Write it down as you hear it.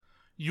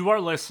You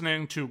are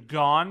listening to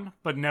Gone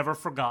But Never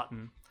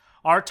Forgotten.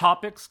 Our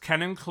topics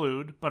can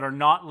include, but are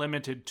not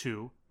limited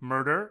to,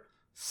 murder,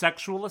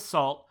 sexual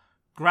assault,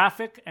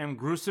 graphic and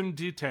gruesome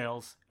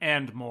details,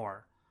 and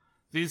more.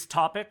 These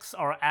topics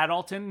are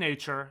adult in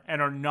nature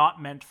and are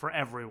not meant for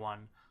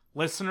everyone.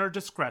 Listener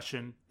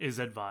discretion is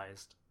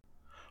advised.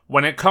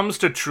 When it comes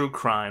to true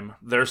crime,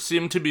 there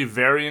seem to be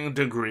varying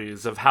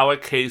degrees of how a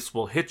case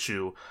will hit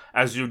you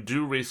as you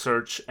do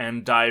research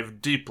and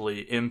dive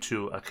deeply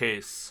into a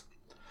case.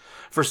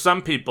 For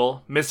some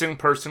people, missing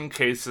person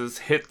cases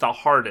hit the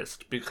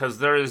hardest because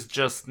there is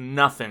just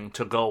nothing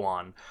to go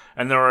on,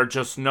 and there are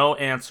just no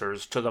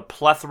answers to the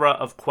plethora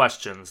of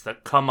questions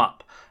that come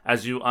up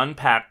as you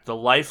unpack the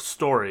life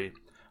story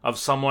of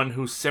someone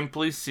who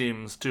simply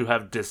seems to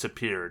have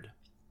disappeared.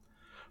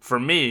 For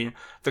me,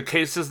 the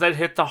cases that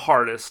hit the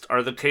hardest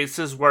are the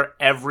cases where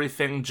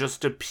everything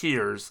just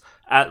appears,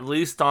 at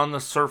least on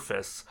the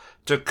surface,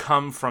 to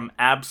come from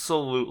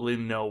absolutely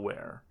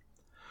nowhere.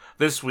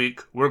 This week,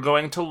 we're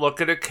going to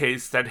look at a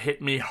case that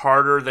hit me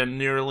harder than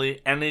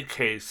nearly any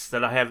case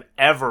that I have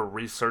ever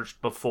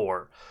researched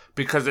before,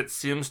 because it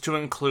seems to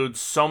include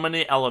so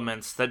many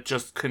elements that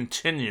just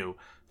continue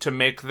to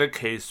make the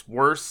case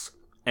worse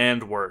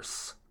and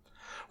worse.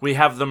 We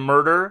have the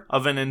murder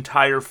of an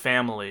entire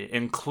family,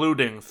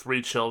 including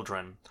 3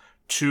 children,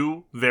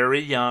 2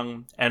 very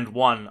young and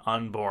 1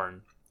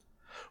 unborn.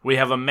 We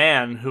have a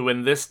man who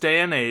in this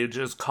day and age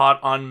is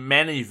caught on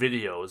many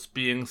videos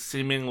being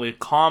seemingly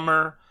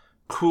calmer,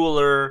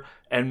 cooler,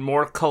 and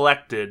more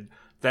collected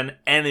than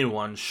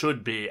anyone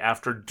should be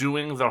after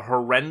doing the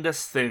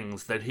horrendous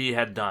things that he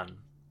had done.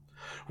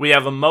 We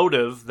have a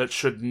motive that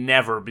should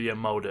never be a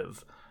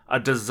motive, a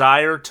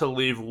desire to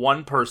leave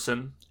one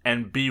person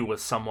and be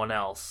with someone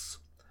else.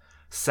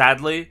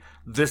 Sadly,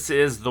 this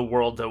is the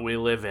world that we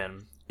live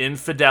in.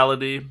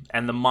 Infidelity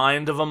and the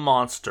mind of a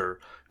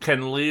monster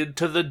can lead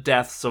to the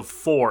deaths of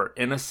 4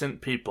 innocent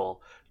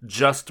people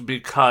just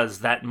because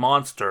that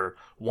monster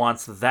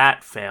wants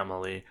that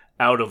family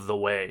out of the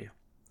way.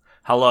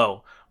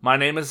 Hello, my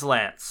name is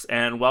Lance,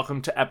 and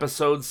welcome to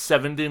episode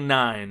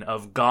 79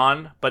 of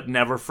Gone But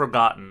Never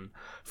Forgotten,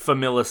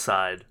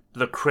 Familicide,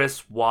 the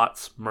Chris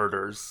Watts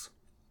Murders.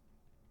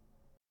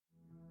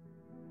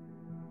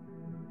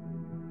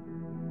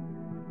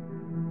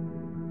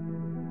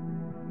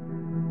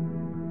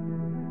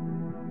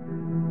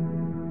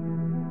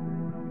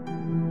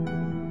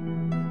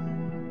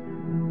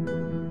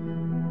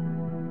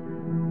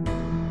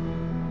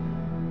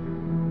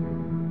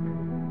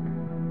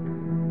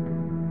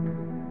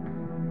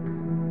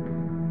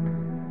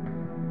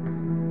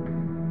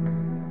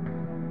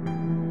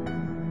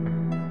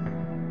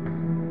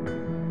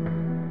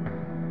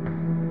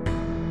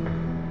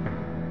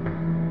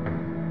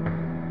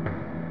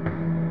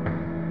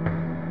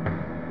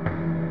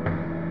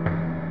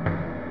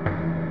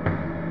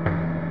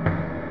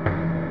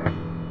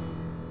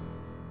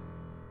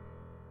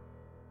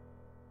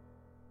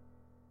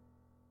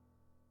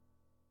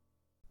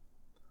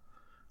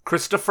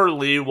 Christopher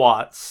Lee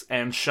Watts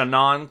and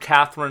Shannon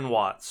Catherine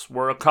Watts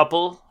were a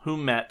couple who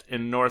met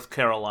in North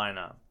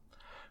Carolina.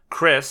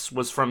 Chris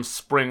was from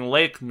Spring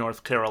Lake,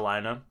 North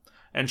Carolina,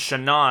 and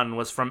Shannon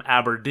was from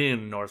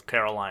Aberdeen, North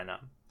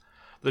Carolina.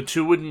 The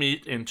two would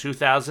meet in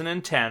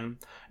 2010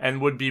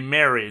 and would be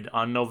married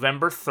on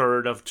November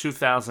 3rd of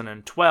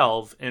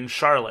 2012 in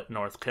Charlotte,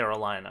 North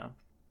Carolina.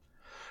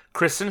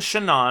 Chris and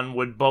Shannon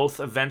would both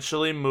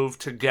eventually move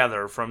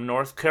together from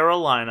North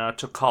Carolina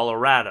to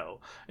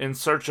Colorado in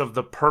search of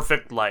the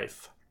perfect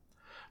life.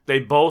 They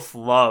both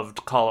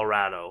loved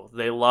Colorado.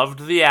 They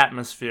loved the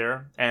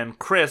atmosphere, and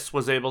Chris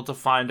was able to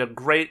find a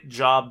great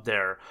job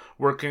there,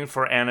 working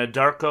for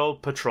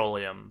Anadarko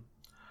Petroleum.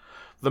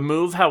 The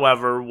move,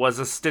 however, was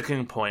a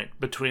sticking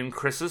point between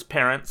Chris's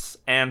parents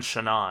and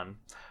Shannon.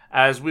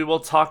 As we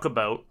will talk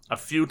about a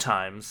few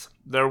times,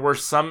 there were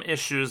some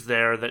issues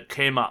there that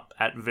came up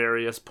at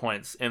various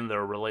points in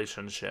their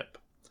relationship.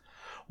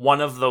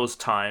 One of those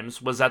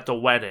times was at the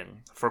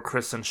wedding for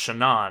Chris and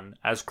Shannon,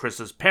 as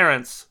Chris's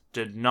parents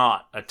did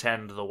not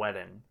attend the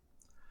wedding.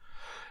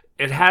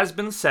 It has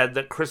been said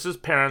that Chris's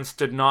parents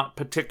did not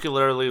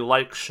particularly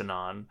like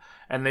Shannon,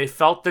 and they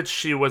felt that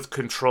she was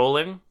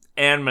controlling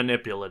and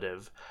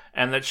manipulative,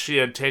 and that she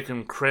had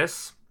taken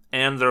Chris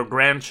and their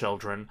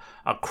grandchildren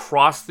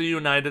across the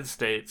United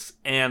States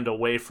and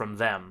away from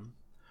them.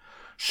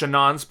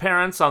 Shannon's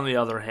parents, on the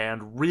other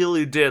hand,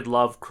 really did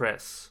love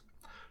Chris.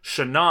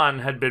 Shannon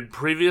had been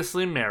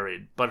previously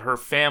married, but her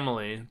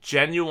family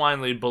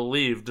genuinely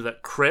believed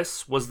that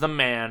Chris was the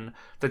man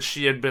that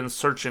she had been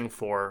searching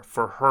for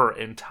her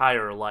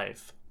entire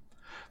life.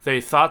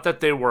 They thought that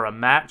they were a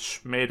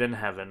match made in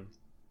heaven.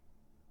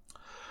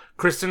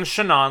 Chris and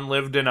Shannon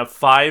lived in a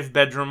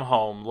 5-bedroom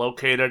home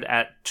located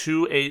at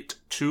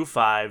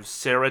 2825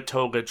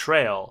 Saratoga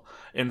Trail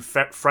in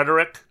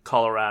Frederick,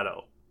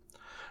 Colorado.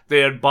 They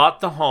had bought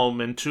the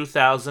home in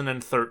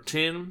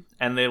 2013,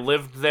 and they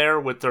lived there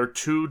with their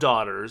 2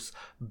 daughters,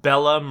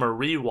 Bella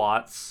Marie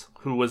Watts,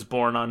 who was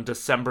born on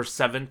December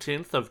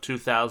 17th of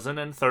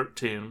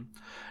 2013,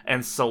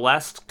 and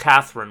Celeste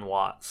Catherine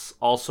Watts,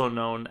 also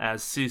known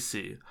as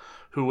Cece,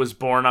 who was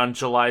born on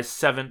July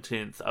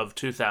 17th of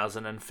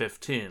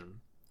 2015.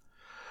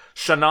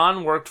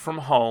 Shannon worked from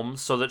home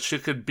so that she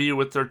could be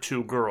with their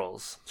two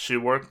girls. She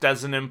worked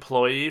as an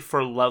employee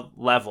for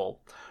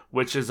Level,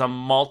 which is a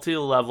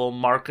multi-level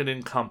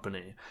marketing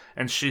company,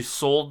 and she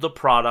sold the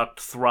product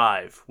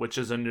Thrive, which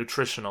is a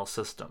nutritional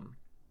system.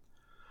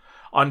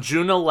 On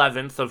June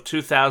 11th of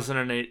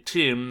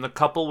 2018, the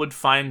couple would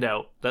find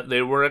out that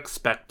they were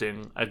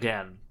expecting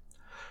again.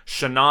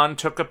 Shannon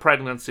took a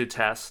pregnancy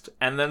test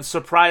and then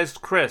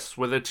surprised Chris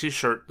with a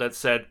t-shirt that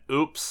said,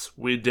 "Oops,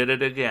 we did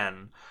it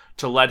again,"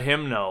 to let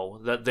him know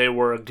that they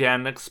were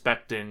again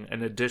expecting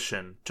an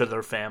addition to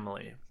their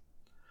family.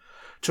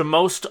 To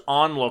most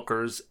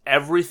onlookers,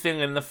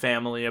 everything in the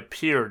family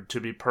appeared to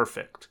be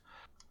perfect.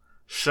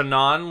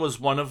 Shannon was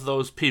one of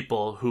those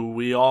people who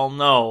we all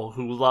know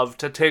who love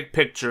to take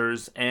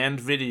pictures and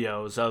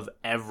videos of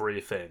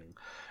everything,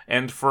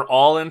 and for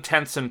all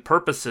intents and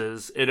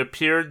purposes, it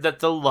appeared that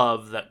the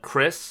love that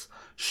Chris,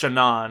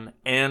 Shannon,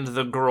 and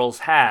the girls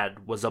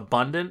had was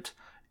abundant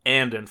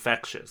and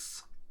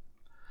infectious.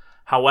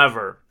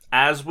 However,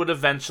 as would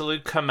eventually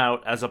come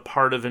out as a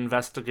part of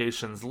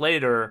investigations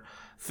later,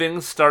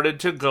 things started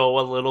to go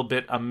a little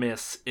bit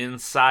amiss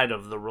inside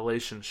of the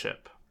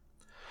relationship.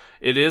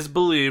 It is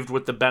believed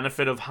with the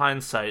benefit of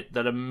hindsight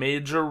that a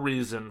major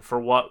reason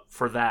for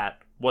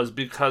that was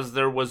because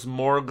there was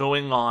more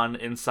going on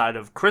inside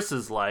of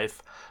Chris's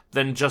life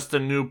than just a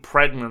new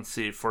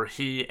pregnancy for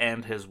he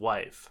and his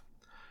wife.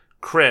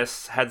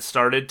 Chris had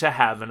started to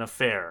have an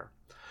affair,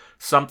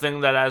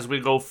 something that as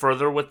we go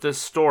further with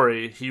this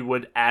story, he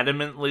would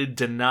adamantly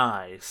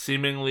deny,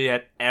 seemingly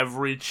at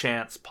every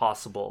chance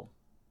possible.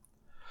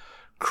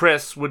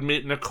 Chris would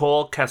meet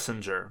Nicole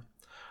Kessinger,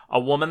 a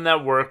woman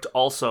that worked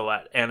also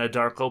at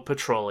Anadarko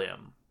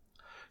Petroleum.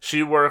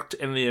 She worked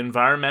in the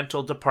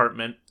environmental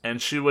department, and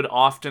she would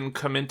often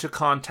come into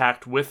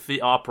contact with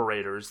the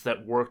operators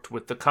that worked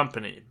with the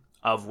company,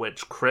 of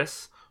which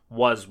Chris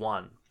was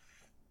one.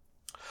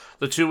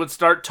 The two would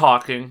start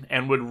talking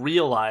and would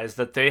realize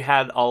that they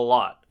had a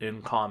lot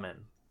in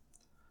common.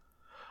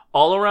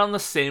 All around the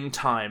same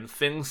time,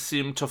 things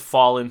seemed to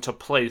fall into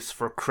place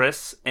for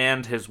Chris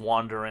and his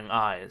wandering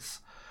eyes.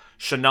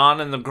 Shannon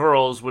and the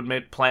girls would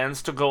make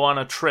plans to go on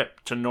a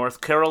trip to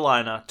North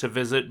Carolina to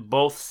visit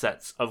both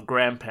sets of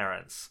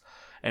grandparents,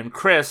 and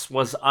Chris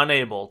was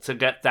unable to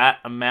get that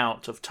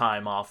amount of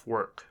time off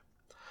work.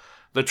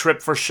 The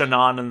trip for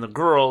Shannon and the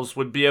girls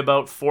would be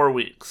about 4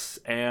 weeks,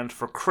 and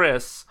for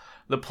Chris,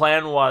 the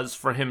plan was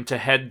for him to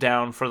head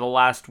down for the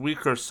last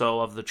week or so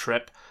of the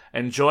trip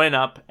and join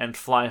up and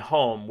fly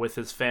home with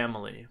his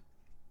family.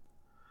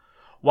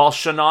 While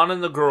Shannon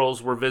and the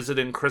girls were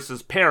visiting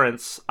Chris's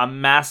parents, a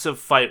massive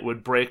fight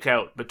would break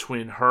out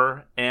between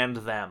her and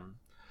them.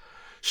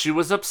 She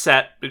was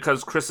upset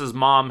because Chris's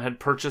mom had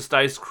purchased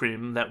ice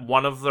cream that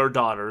one of their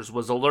daughters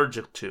was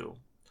allergic to.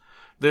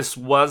 This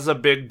was a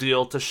big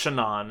deal to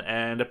Shannon,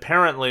 and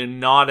apparently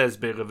not as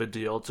big of a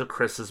deal to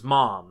Chris's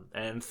mom,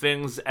 and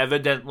things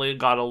evidently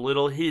got a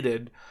little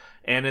heated,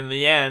 and in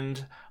the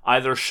end,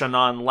 either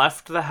Shannon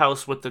left the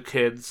house with the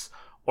kids,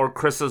 or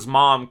Chris's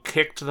mom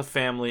kicked the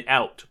family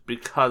out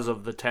because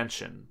of the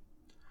tension.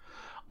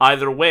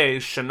 Either way,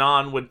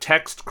 Shannon would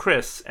text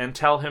Chris and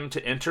tell him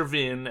to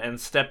intervene and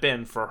step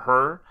in for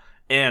her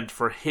and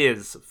for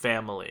his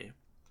family.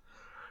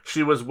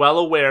 She was well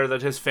aware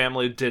that his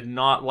family did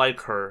not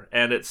like her,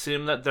 and it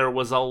seemed that there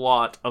was a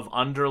lot of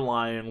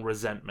underlying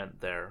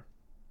resentment there.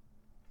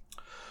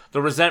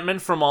 The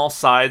resentment from all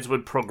sides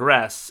would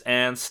progress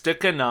and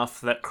stick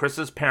enough that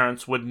Chris's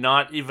parents would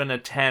not even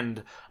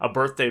attend a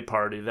birthday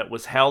party that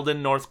was held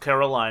in North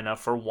Carolina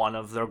for one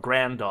of their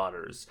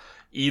granddaughters,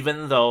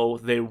 even though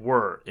they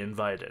were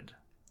invited,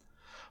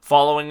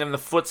 following in the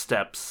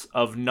footsteps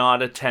of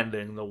not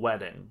attending the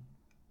wedding.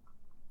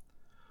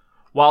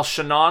 While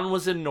Shannon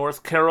was in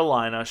North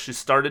Carolina, she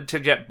started to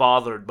get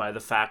bothered by the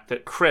fact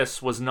that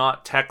Chris was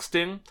not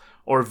texting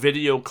or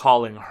video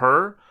calling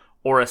her,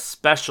 or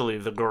especially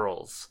the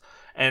girls,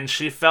 and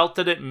she felt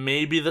that it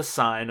may be the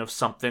sign of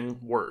something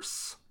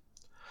worse.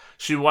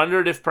 She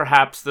wondered if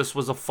perhaps this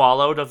was a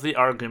fallout of the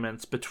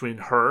arguments between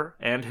her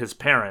and his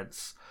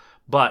parents,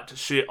 but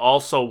she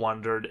also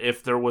wondered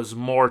if there was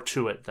more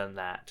to it than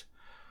that.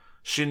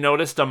 She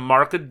noticed a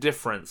marked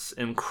difference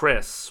in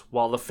Chris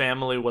while the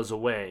family was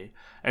away,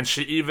 and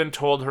she even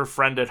told her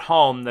friend at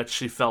home that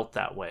she felt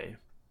that way.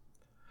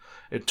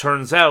 It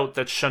turns out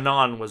that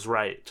Shannon was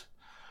right.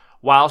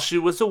 While she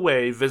was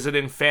away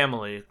visiting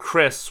family,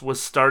 Chris was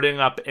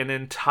starting up an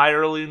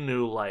entirely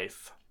new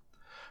life.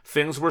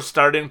 Things were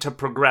starting to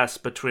progress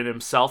between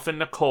himself and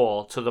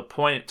Nicole to the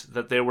point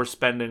that they were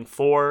spending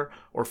 4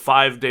 or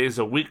 5 days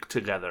a week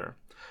together,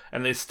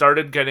 and they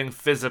started getting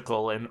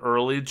physical in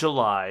early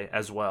July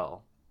as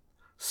well.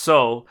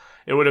 So,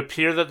 it would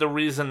appear that the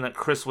reason that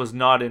Chris was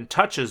not in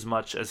touch as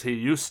much as he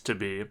used to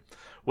be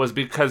was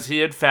because he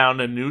had found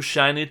a new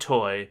shiny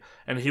toy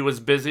and he was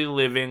busy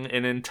living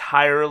an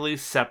entirely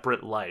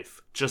separate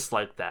life, just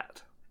like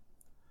that.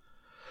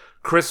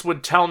 Chris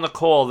would tell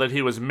Nicole that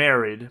he was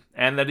married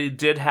and that he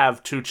did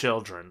have 2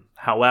 children.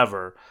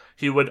 However,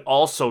 he would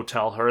also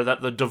tell her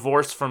that the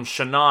divorce from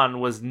Shannon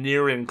was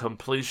nearing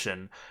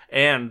completion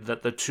and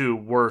that the two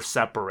were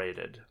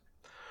separated.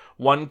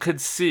 One could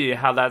see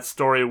how that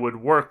story would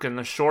work in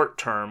the short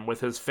term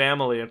with his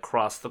family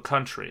across the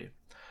country.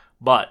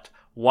 But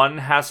one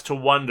has to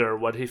wonder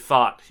what he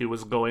thought he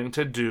was going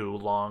to do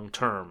long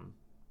term.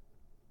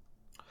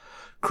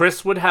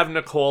 Chris would have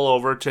Nicole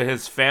over to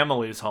his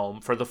family's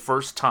home for the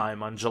first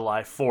time on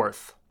July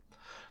 4th.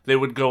 They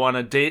would go on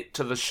a date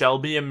to the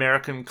Shelby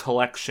American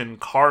Collection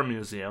Car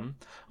Museum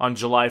on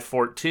July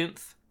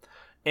 14th,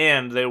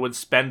 and they would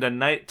spend a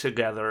night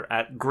together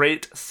at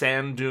Great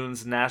Sand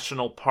Dunes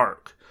National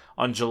Park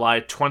on July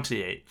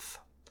 28th.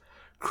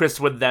 Chris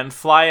would then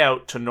fly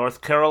out to North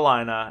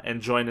Carolina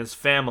and join his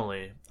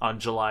family on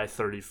July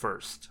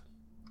 31st.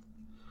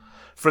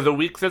 For the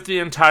week that the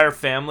entire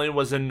family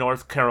was in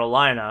North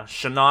Carolina,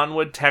 Shannon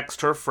would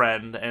text her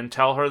friend and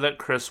tell her that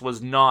Chris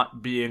was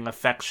not being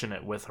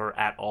affectionate with her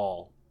at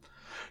all.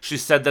 She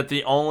said that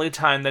the only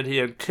time that he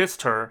had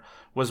kissed her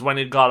was when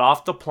he got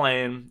off the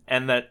plane,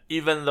 and that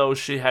even though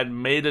she had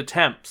made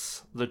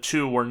attempts, the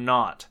two were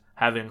not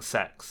having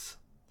sex.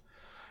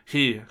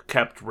 He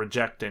kept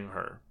rejecting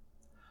her.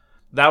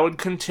 That would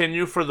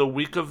continue for the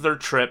week of their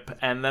trip,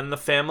 and then the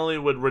family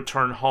would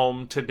return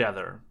home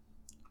together.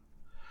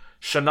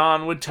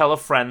 Shannon would tell a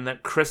friend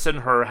that Chris and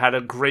her had a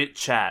great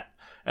chat,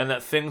 and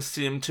that things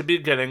seemed to be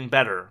getting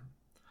better.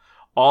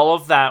 All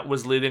of that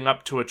was leading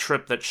up to a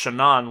trip that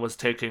Shannon was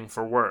taking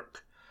for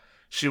work.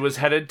 She was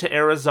headed to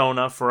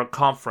Arizona for a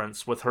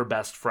conference with her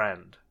best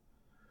friend.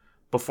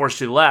 Before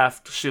she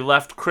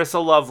left Chris a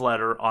love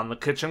letter on the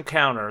kitchen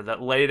counter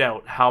that laid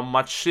out how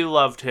much she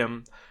loved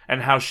him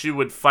and how she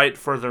would fight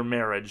for their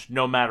marriage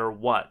no matter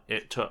what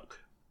it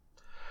took.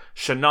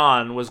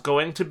 Shannon was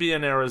going to be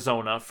in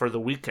Arizona for the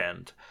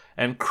weekend,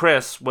 and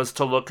Chris was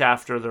to look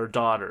after their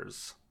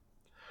daughters.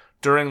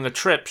 During the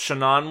trip,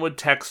 Shannon would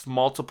text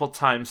multiple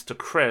times to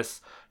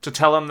Chris to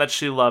tell him that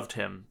she loved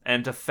him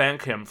and to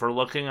thank him for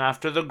looking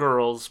after the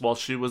girls while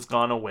she was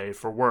gone away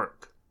for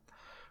work.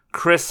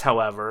 Chris,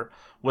 however,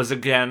 was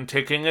again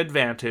taking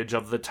advantage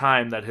of the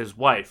time that his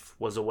wife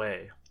was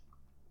away.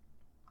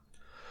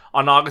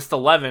 On August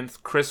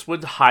 11th, Chris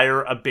would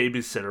hire a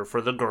babysitter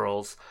for the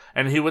girls,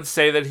 and he would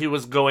say that he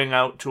was going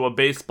out to a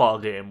baseball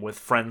game with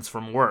friends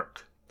from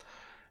work.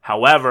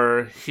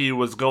 However, he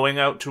was going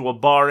out to a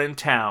bar in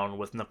town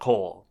with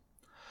Nicole.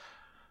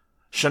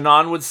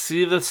 Shannon would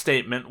see the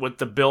statement with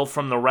the bill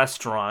from the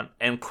restaurant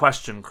and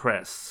question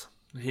Chris.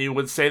 He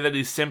would say that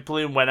he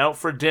simply went out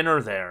for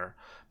dinner there,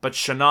 but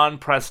Shannon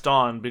pressed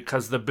on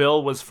because the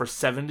bill was for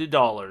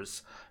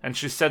 $70, and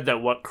she said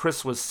that what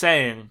Chris was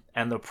saying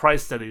and the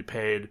price that he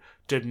paid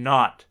did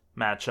not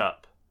match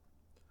up.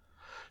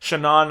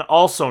 Shannon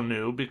also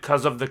knew,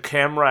 because of the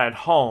camera at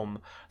home,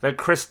 that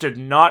Chris did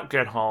not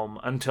get home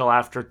until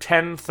after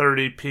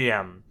 10:30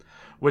 p.m.,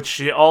 which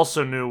she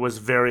also knew was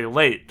very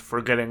late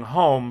for getting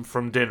home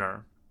from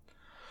dinner.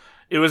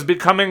 It was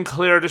becoming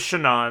clear to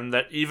Shannon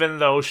that even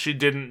though she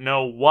didn't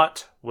know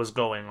what was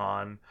going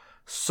on,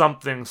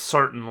 something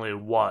certainly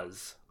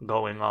was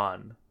going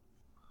on.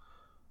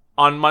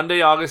 On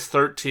Monday, August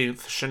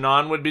 13th,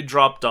 Shannon would be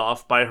dropped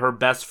off by her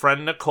best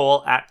friend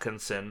Nicole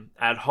Atkinson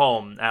at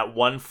home at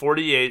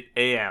 1:48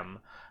 a.m.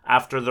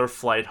 after their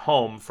flight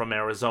home from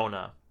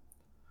Arizona.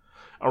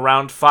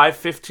 Around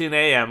 5:15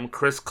 a.m.,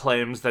 Chris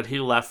claims that he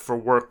left for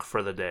work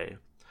for the day.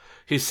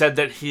 He said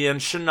that he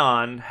and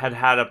Shannon had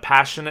had a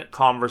passionate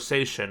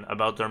conversation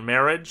about their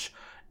marriage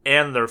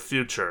and their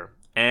future,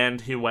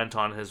 and he went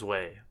on his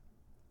way.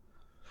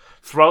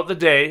 Throughout the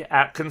day,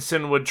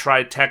 Atkinson would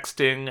try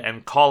texting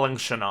and calling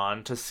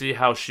Shannon to see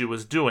how she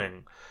was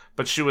doing,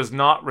 but she was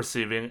not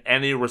receiving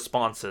any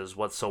responses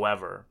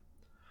whatsoever.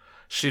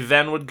 She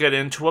then would get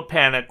into a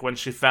panic when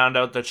she found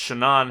out that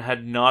Shannon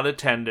had not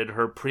attended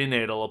her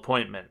prenatal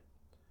appointment.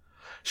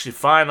 She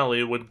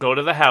finally would go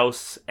to the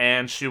house,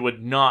 and she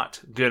would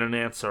not get an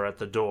answer at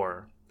the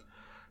door.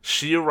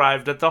 She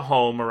arrived at the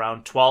home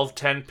around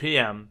 12:10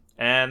 p.m.,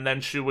 and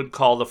then she would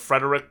call the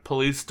Frederick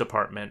Police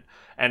Department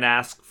and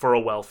ask for a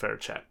welfare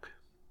check.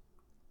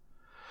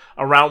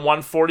 Around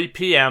 1:40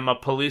 p.m., a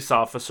police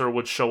officer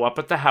would show up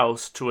at the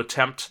house to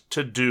attempt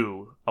to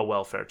do a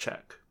welfare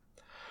check.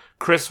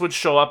 Chris would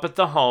show up at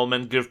the home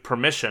and give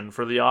permission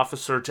for the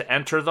officer to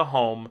enter the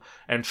home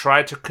and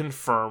try to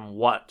confirm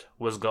what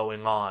was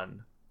going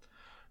on.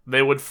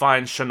 They would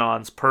find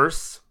Shannon's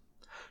purse,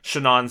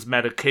 Shannon's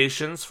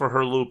medications for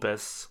her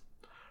lupus,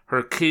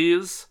 her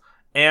keys,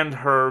 and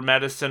her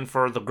medicine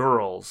for the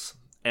girls,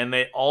 and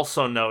they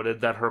also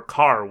noted that her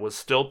car was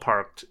still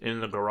parked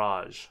in the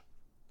garage.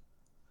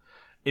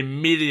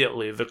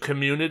 Immediately, the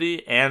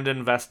community and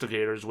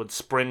investigators would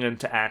spring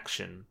into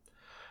action.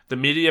 The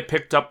media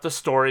picked up the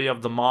story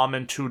of the mom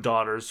and 2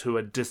 daughters who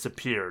had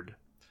disappeared.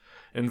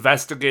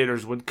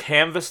 Investigators would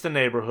canvass the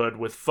neighborhood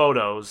with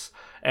photos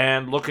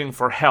and looking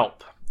for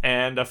help,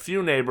 and a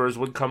few neighbors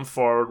would come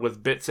forward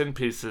with bits and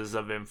pieces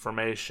of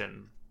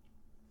information.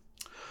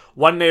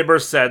 One neighbor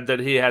said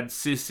that he had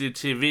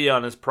CCTV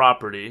on his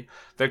property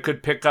that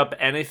could pick up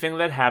anything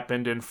that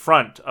happened in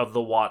front of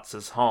the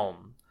Watts'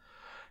 home.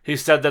 He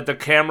said that the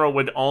camera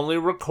would only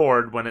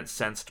record when it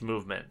sensed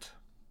movement.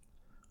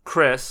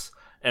 Chris,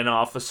 an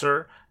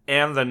officer,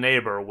 and the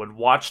neighbor would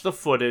watch the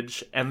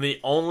footage, and the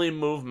only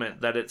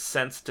movement that it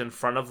sensed in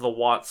front of the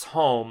Watts'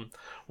 home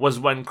was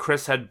when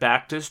Chris had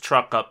backed his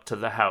truck up to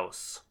the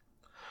house.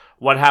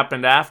 What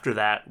happened after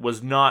that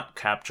was not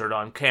captured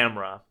on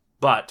camera,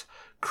 but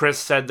Chris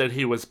said that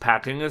he was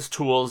packing his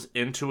tools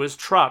into his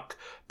truck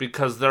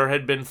because there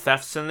had been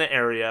thefts in the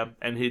area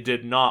and he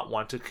did not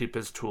want to keep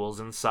his tools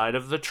inside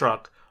of the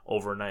truck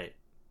overnight.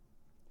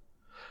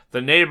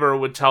 The neighbor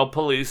would tell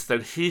police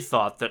that he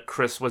thought that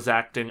Chris was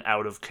acting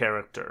out of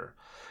character.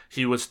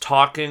 He was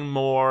talking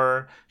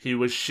more, he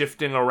was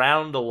shifting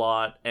around a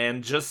lot,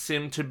 and just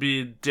seemed to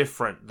be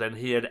different than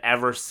he had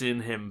ever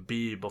seen him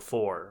be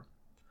before.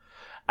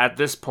 At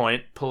this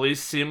point,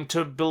 police seemed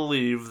to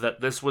believe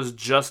that this was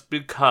just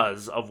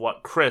because of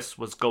what Chris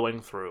was going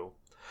through.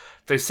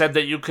 They said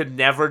that you could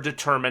never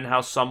determine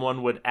how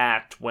someone would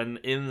act when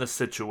in the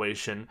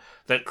situation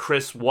that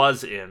Chris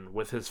was in,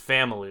 with his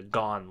family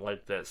gone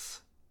like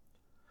this.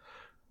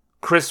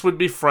 Chris would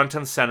be front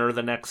and center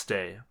the next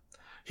day.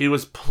 He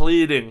was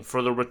pleading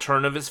for the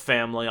return of his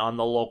family on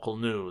the local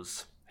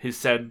news. He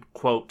said,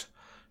 quote,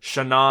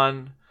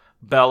 "Shannon,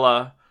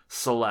 Bella,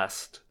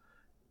 Celeste,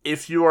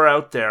 if you are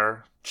out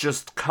there,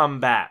 just come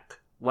back.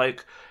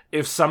 Like,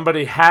 if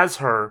somebody has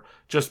her,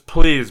 just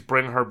please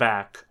bring her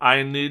back.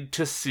 I need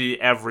to see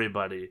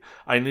everybody.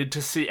 I need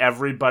to see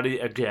everybody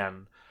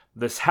again.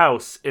 This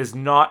house is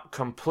not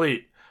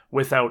complete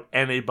without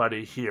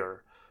anybody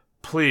here.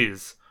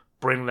 Please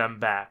bring them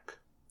back."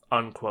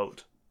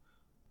 Unquote.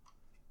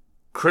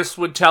 Chris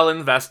would tell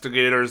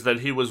investigators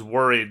that he was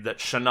worried that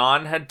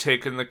Shannon had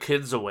taken the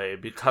kids away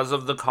because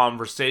of the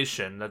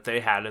conversation that they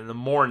had in the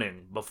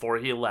morning before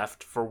he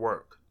left for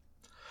work.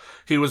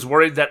 He was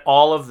worried that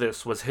all of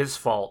this was his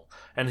fault,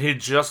 and he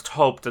just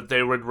hoped that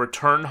they would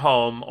return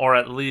home or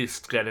at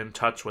least get in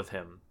touch with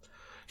him.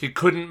 He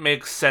couldn't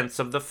make sense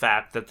of the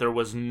fact that there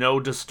was no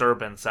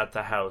disturbance at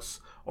the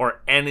house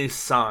or any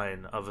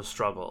sign of a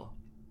struggle.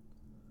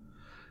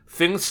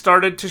 Things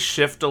started to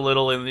shift a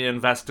little in the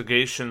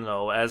investigation,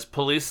 though, as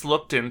police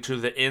looked into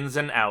the ins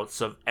and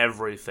outs of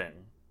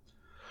everything.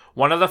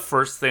 One of the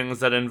first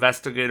things that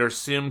investigators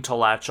seemed to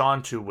latch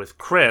onto with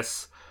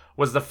Chris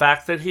was the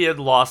fact that he had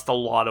lost a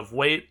lot of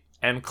weight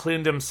and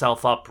cleaned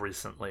himself up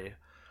recently.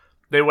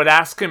 They would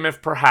ask him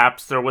if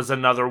perhaps there was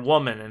another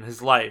woman in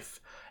his life,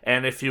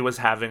 and if he was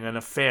having an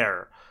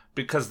affair,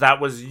 because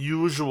that was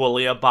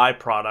usually a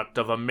byproduct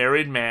of a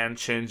married man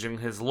changing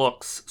his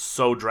looks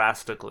so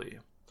drastically.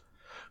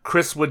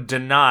 Chris would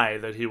deny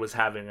that he was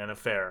having an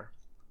affair.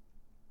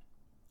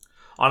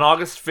 On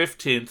August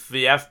 15th,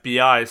 the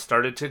FBI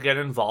started to get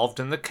involved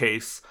in the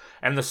case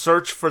and the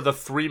search for the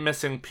 3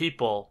 missing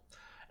people,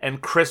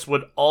 and Chris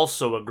would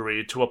also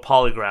agree to a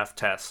polygraph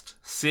test,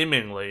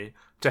 seemingly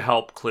to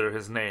help clear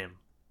his name.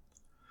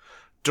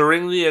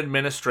 During the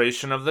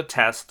administration of the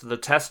test, the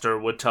tester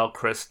would tell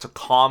Chris to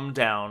calm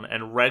down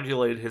and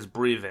regulate his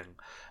breathing,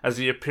 as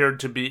he appeared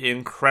to be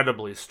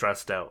incredibly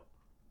stressed out.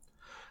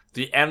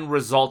 The end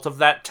result of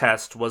that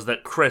test was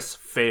that Chris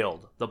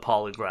failed the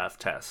polygraph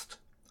test.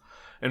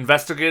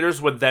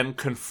 Investigators would then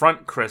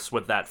confront Chris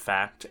with that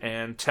fact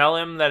and tell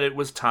him that it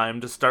was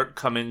time to start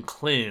coming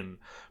clean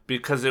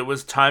because it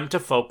was time to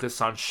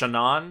focus on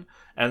Shannon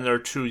and their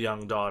 2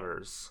 young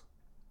daughters.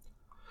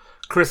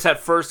 Chris at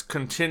first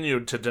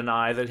continued to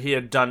deny that he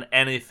had done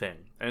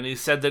anything, and he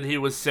said that he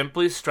was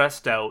simply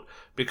stressed out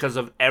because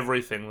of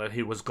everything that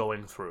he was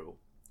going through.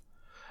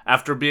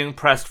 After being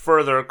pressed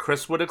further,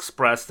 Chris would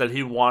express that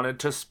he wanted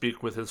to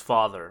speak with his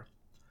father.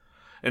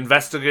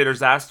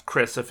 Investigators asked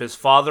Chris if his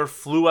father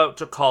flew out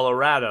to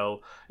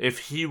Colorado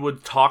if he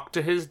would talk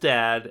to his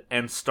dad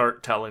and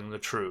start telling the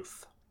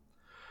truth.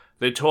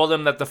 They told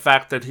him that the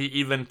fact that he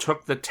even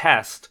took the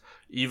test,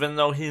 even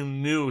though he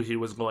knew he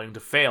was going to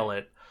fail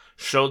it,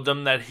 showed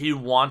them that he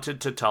wanted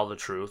to tell the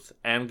truth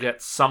and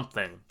get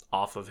something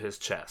off of his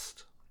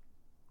chest.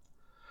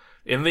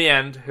 In the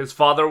end, his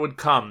father would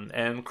come,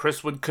 and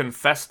Chris would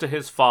confess to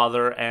his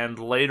father and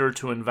later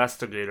to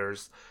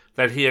investigators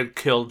that he had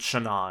killed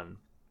Shannon.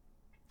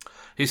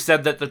 He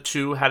said that the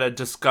two had a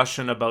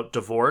discussion about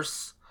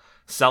divorce,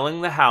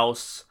 selling the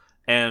house,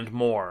 and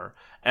more,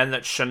 and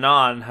that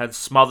Shannon had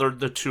smothered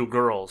the 2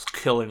 girls,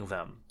 killing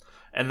them,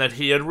 and that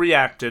he had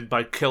reacted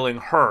by killing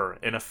her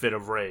in a fit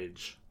of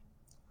rage.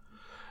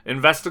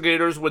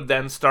 Investigators would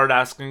then start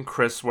asking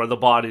Chris where the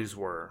bodies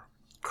were.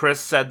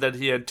 Chris said that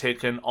he had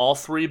taken all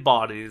 3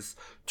 bodies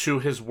to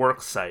his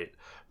work site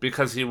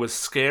because he was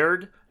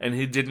scared and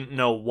he didn't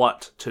know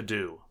what to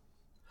do.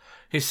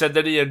 He said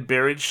that he had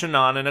buried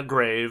Shannon in a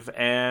grave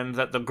and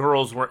that the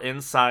girls were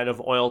inside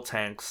of oil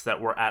tanks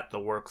that were at the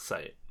work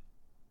site.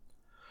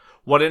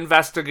 What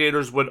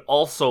investigators would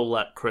also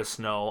let Chris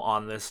know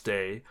on this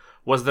day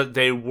was that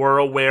they were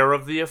aware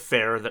of the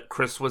affair that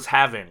Chris was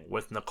having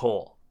with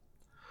Nicole.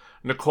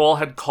 Nicole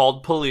had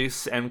called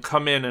police and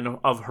come in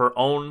of her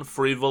own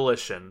free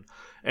volition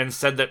and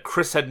said that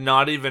Chris had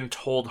not even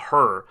told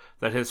her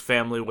that his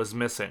family was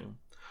missing.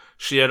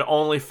 She had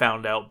only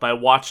found out by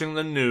watching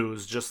the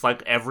news just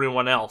like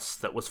everyone else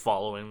that was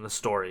following the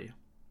story.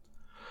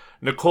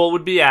 Nicole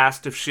would be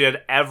asked if she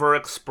had ever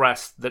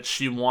expressed that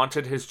she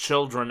wanted his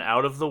children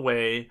out of the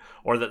way,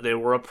 or that they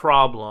were a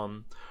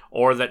problem,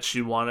 or that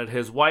she wanted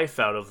his wife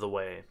out of the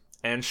way,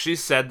 and she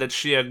said that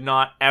she had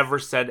not ever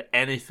said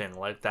anything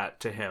like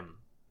that to him.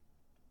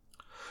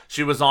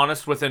 She was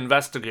honest with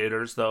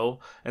investigators, though,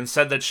 and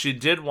said that she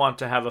did want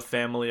to have a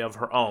family of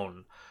her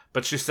own,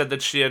 but she said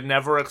that she had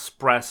never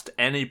expressed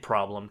any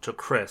problem to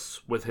Chris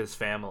with his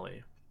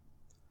family.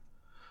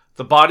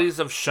 The bodies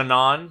of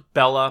Shannon,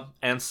 Bella,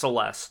 and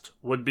Celeste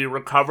would be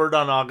recovered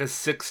on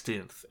August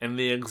 16th in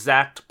the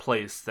exact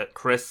place that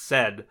Chris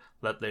said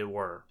that they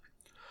were.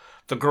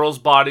 The girls'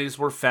 bodies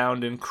were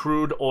found in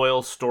crude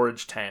oil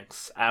storage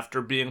tanks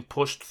after being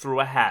pushed through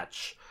a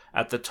hatch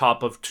at the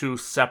top of two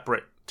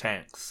separate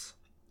tanks.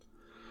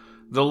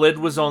 The lid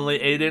was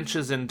only 8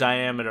 inches in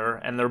diameter,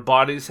 and their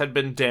bodies had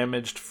been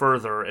damaged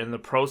further in the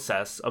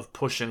process of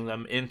pushing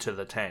them into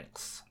the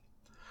tanks.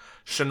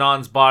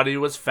 Shannon's body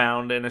was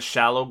found in a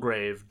shallow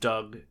grave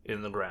dug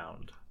in the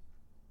ground.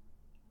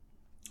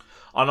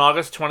 On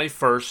August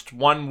 21st,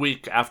 1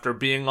 week after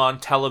being on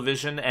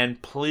television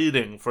and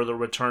pleading for the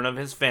return of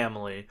his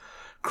family,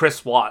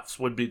 Chris Watts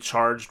would be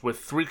charged with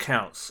 3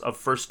 counts of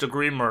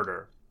first-degree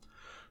murder,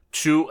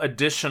 2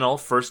 additional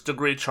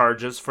first-degree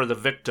charges for the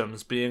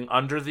victims being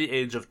under the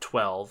age of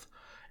 12,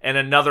 and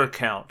another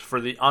count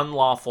for the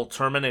unlawful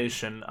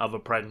termination of a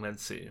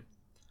pregnancy.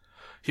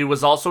 He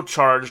was also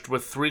charged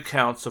with 3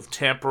 counts of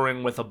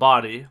tampering with a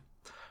body,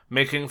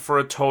 making for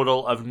a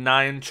total of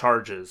 9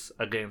 charges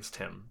against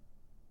him.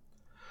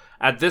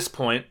 At this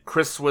point,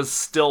 Chris was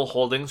still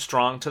holding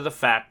strong to the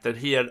fact that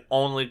he had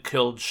only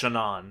killed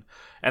Shannon,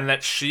 and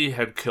that she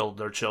had killed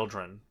their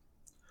children.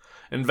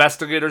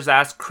 Investigators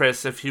asked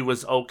Chris if he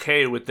was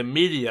okay with the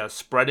media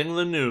spreading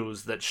the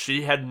news that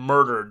she had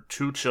murdered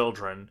 2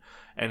 children,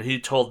 and he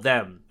told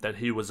them that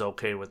he was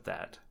okay with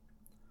that.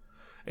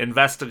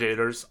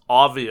 Investigators,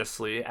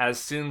 obviously, as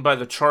seen by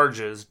the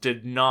charges,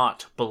 did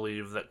not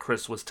believe that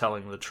Chris was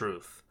telling the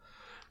truth.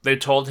 They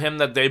told him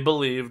that they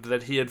believed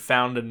that he had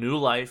found a new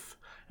life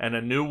and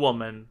a new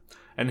woman,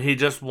 and he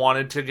just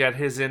wanted to get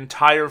his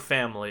entire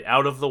family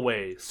out of the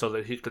way so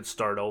that he could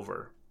start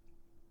over.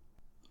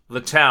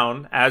 The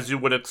town, as you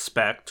would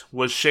expect,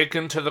 was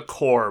shaken to the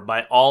core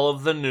by all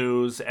of the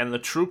news, and the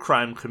true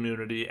crime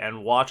community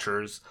and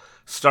watchers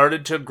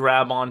started to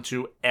grab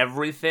onto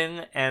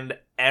everything and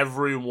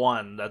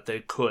everyone that they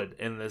could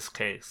in this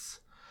case.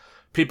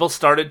 People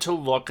started to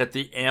look at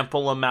the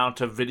ample amount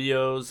of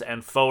videos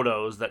and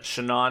photos that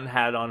Shannon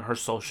had on her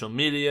social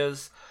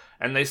medias,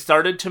 and they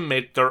started to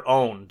make their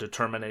own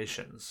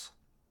determinations.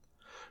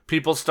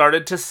 People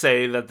started to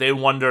say that they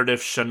wondered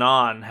if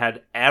Shannon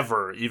had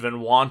ever even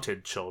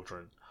wanted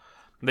children.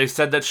 They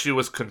said that she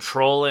was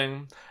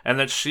controlling, and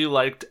that she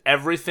liked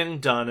everything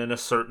done in a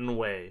certain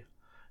way.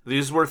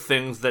 These were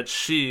things that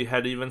she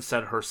had even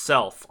said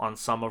herself on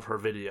some of her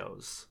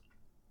videos.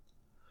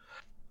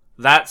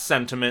 That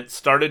sentiment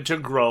started to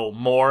grow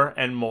more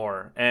and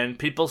more, and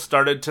people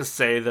started to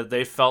say that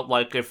they felt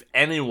like if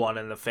anyone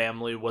in the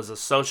family was a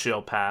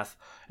sociopath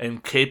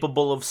and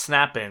capable of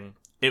snapping,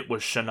 it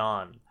was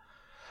Shannon.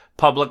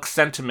 Public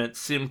sentiment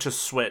seemed to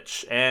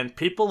switch, and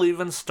people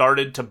even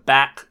started to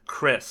back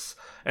Chris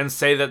and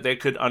say that they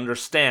could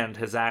understand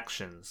his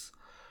actions.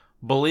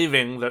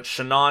 Believing that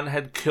Shannon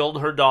had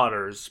killed her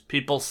daughters,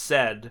 people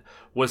said,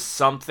 was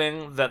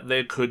something that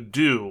they could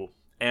do,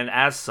 and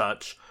as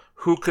such,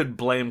 who could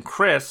blame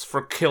Chris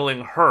for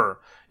killing her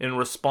in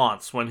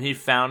response when he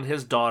found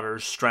his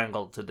daughters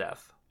strangled to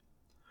death?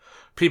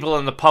 People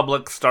in the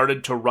public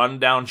started to run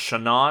down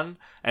Shannon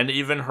and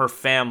even her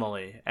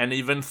family, and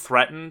even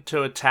threatened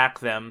to attack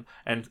them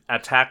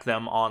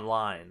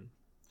online.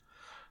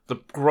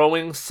 The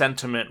growing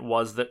sentiment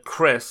was that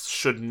Chris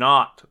should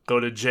not go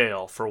to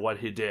jail for what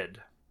he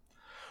did.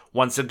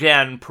 Once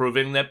again,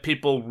 proving that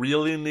people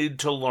really need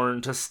to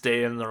learn to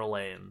stay in their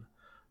lane.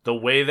 The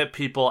way that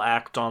people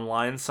act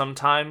online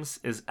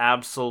sometimes is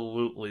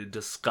absolutely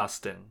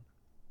disgusting.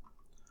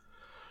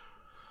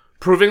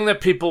 Proving that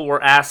people were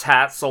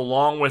asshats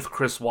along with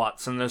Chris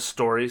Watts in this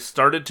story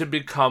started to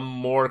become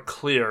more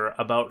clear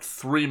about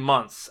 3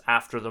 months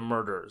after the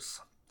murders.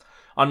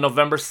 On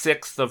November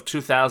 6th of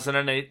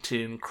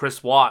 2018,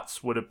 Chris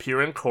Watts would appear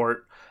in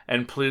court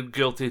and plead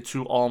guilty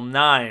to all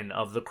 9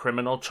 of the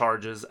criminal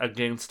charges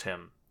against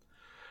him.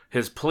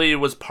 His plea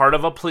was part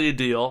of a plea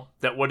deal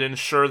that would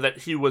ensure that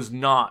he was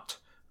not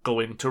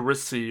going to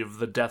receive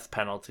the death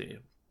penalty.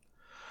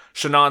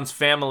 Shannon's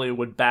family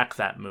would back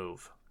that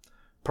move.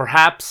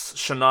 Perhaps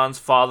Shannon's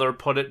father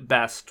put it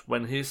best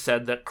when he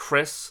said that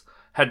Chris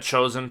had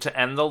chosen to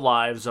end the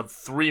lives of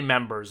 3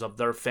 members of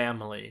their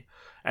family,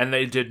 and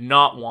they did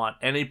not want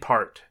any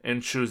part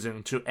in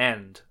choosing to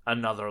end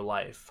another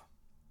life.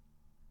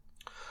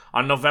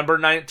 On November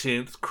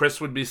 19th,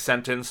 Chris would be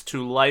sentenced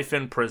to life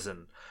in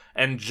prison,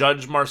 and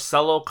Judge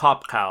Marcelo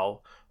Kopkow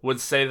would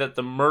say that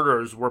the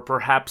murders were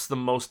perhaps the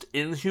most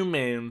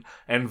inhumane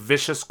and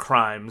vicious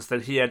crimes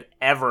that he had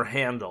ever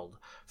handled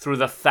through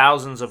the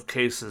thousands of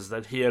cases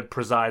that he had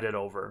presided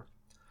over.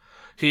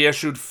 He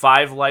issued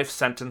 5 life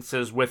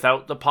sentences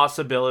without the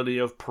possibility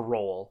of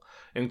parole,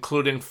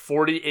 including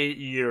 48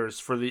 years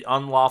for the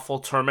unlawful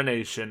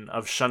termination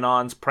of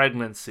Shannon's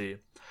pregnancy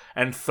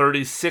and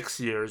 36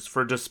 years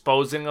for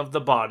disposing of the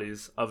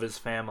bodies of his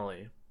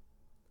family.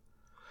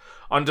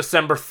 On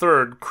December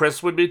 3rd,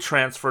 Chris would be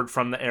transferred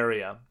from the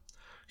area.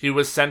 He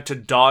was sent to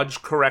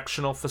Dodge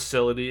Correctional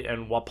Facility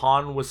in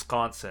Waupun,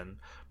 Wisconsin,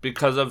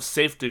 because of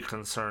safety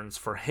concerns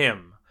for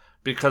him,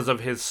 because of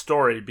his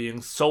story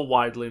being so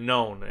widely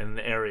known in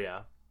the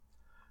area.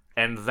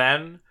 And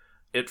then,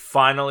 it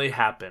finally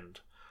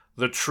happened.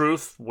 The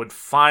truth would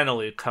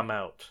finally come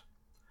out.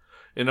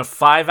 In a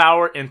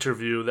 5-hour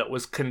interview that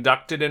was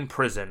conducted in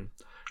prison,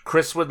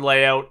 Chris would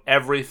lay out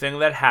everything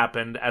that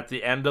happened at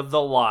the end of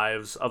the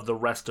lives of the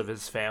rest of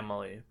his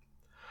family.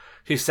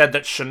 He said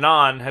that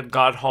Shannon had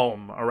got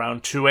home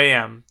around 2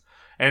 a.m.,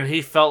 and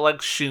he felt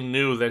like she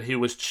knew that he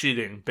was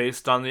cheating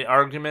based on the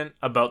argument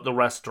about the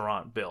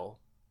restaurant bill.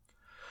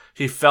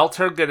 He felt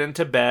her get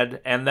into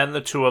bed, and then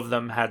the two of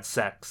them had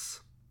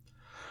sex.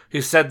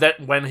 He said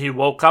that when he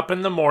woke up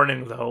in the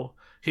morning, though,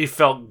 he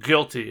felt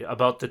guilty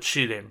about the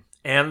cheating,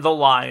 and the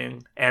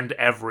lying, and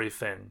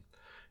everything.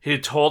 He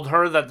told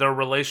her that their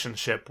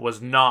relationship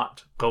was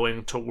not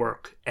going to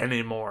work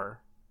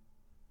anymore.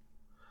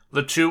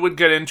 The two would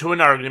get into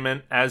an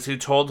argument as he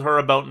told her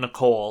about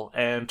Nicole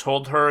and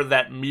told her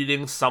that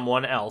meeting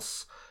someone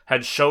else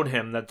had showed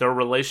him that their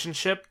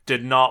relationship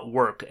did not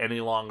work any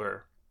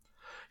longer.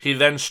 He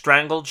then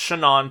strangled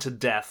Shannon to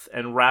death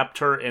and wrapped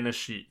her in a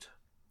sheet.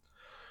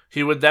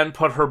 He would then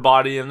put her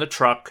body in the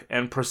truck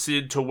and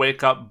proceed to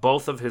wake up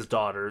both of his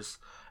daughters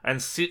and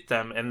seat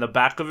them in the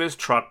back of his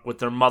truck with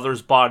their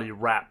mother's body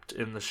wrapped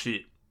in the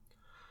sheet.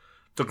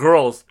 The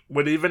girls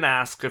would even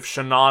ask if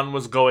Shannon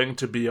was going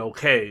to be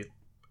okay,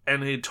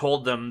 and he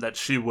told them that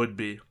she would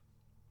be.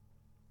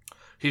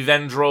 He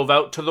then drove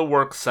out to the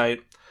work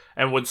site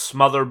and would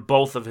smother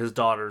both of his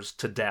daughters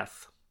to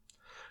death.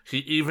 He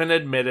even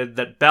admitted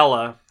that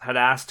Bella had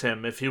asked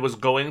him if he was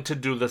going to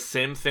do the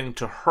same thing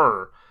to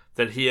her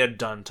that he had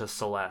done to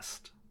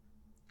Celeste.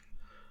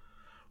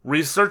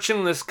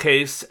 Researching this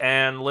case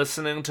and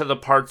listening to the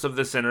parts of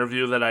this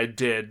interview that I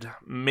did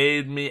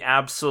made me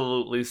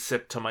absolutely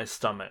sick to my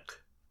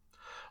stomach.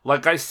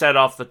 Like I said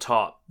off the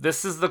top,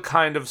 this is the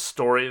kind of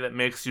story that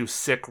makes you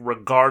sick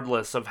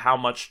regardless of how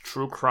much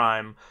true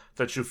crime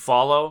that you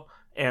follow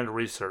and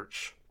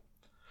research.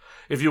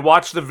 If you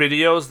watch the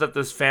videos that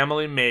this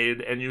family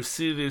made and you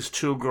see these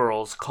two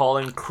girls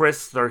calling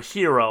Chris their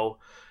hero,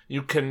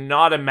 you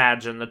cannot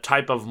imagine the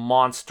type of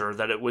monster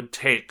that it would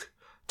take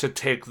to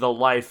take the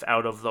life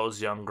out of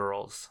those young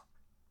girls.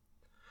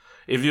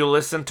 If you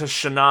listen to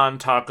Shannon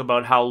talk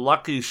about how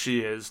lucky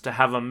she is to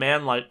have a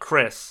man like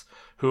Chris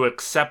who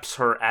accepts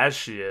her as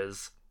she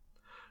is,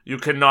 you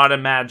cannot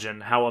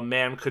imagine how a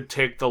man could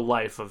take the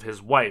life of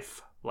his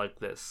wife like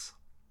this.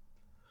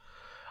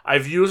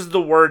 I've used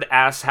the word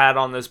asshat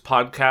on this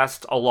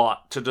podcast a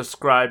lot to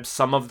describe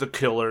some of the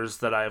killers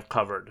that I have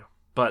covered,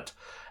 but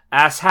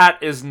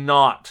asshat is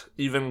not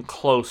even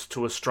close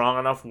to a strong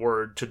enough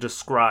word to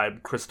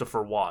describe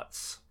Christopher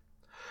Watts.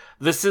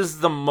 This is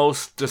the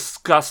most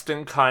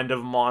disgusting kind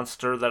of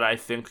monster that I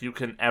think you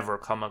can ever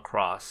come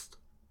across.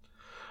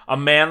 A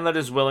man that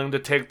is willing to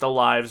take the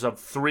lives of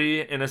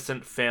 3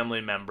 innocent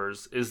family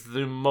members is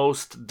the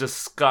most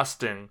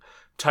disgusting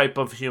type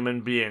of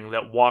human being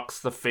that walks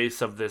the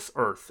face of this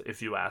earth,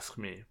 if you ask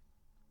me.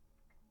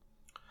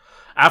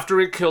 After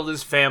he killed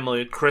his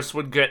family, Chris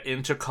would get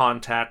into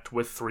contact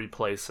with 3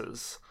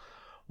 places.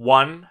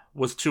 One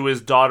was to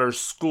his daughter's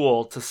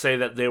school to say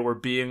that they were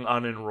being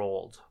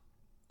unenrolled.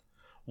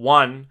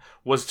 One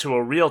was to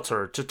a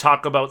realtor to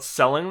talk about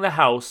selling the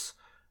house,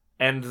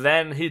 and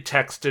then he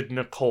texted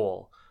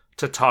Nicole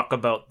to talk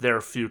about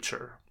their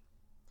future.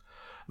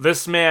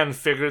 This man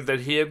figured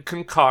that he had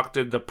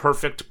concocted the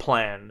perfect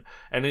plan,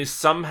 and he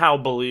somehow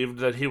believed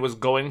that he was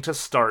going to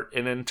start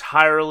an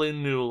entirely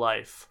new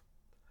life.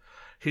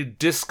 He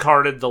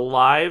discarded the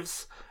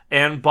lives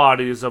and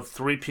bodies of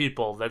 3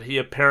 people that he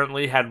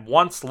apparently had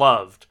once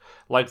loved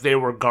like they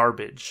were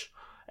garbage,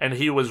 and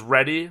he was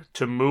ready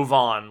to move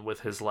on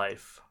with his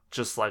life,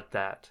 just like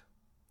that.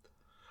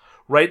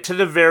 Right to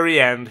the very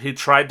end, he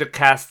tried to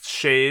cast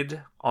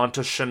shade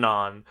onto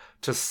Shannon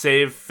to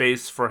save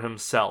face for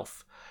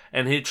himself,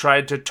 and he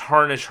tried to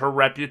tarnish her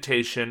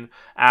reputation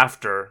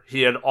after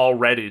he had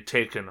already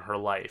taken her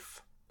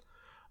life.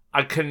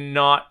 I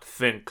cannot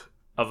think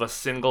of a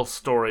single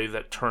story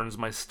that turns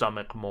my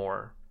stomach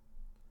more.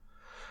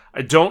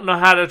 I don't know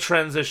how to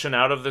transition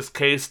out of this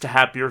case to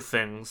happier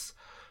things,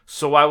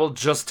 so I will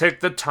just take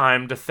the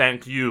time to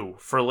thank you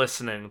for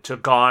listening to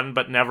Gone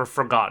But Never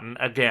Forgotten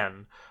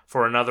again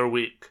for another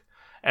week.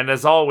 And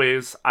as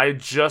always, I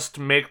just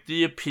make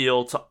the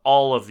appeal to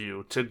all of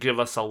you to give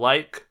us a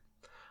like,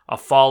 a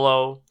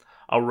follow,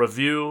 a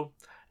review,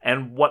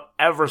 and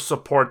whatever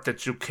support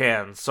that you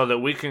can so that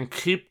we can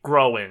keep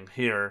growing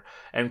here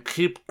and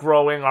keep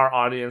growing our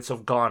audience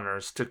of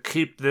goners to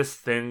keep this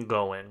thing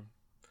going.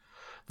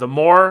 The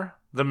more,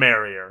 the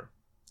merrier.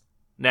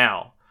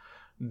 Now,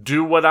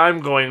 do what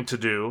I'm going to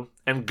do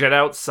and get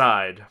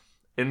outside.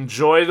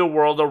 Enjoy the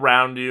world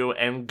around you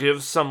and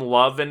give some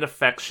love and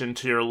affection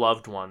to your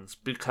loved ones,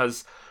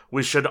 because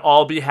we should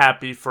all be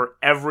happy for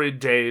every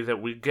day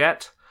that we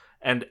get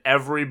and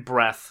every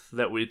breath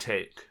that we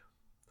take.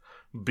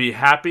 Be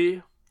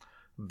happy,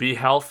 be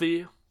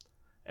healthy,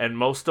 and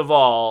most of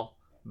all,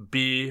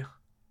 be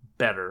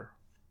better.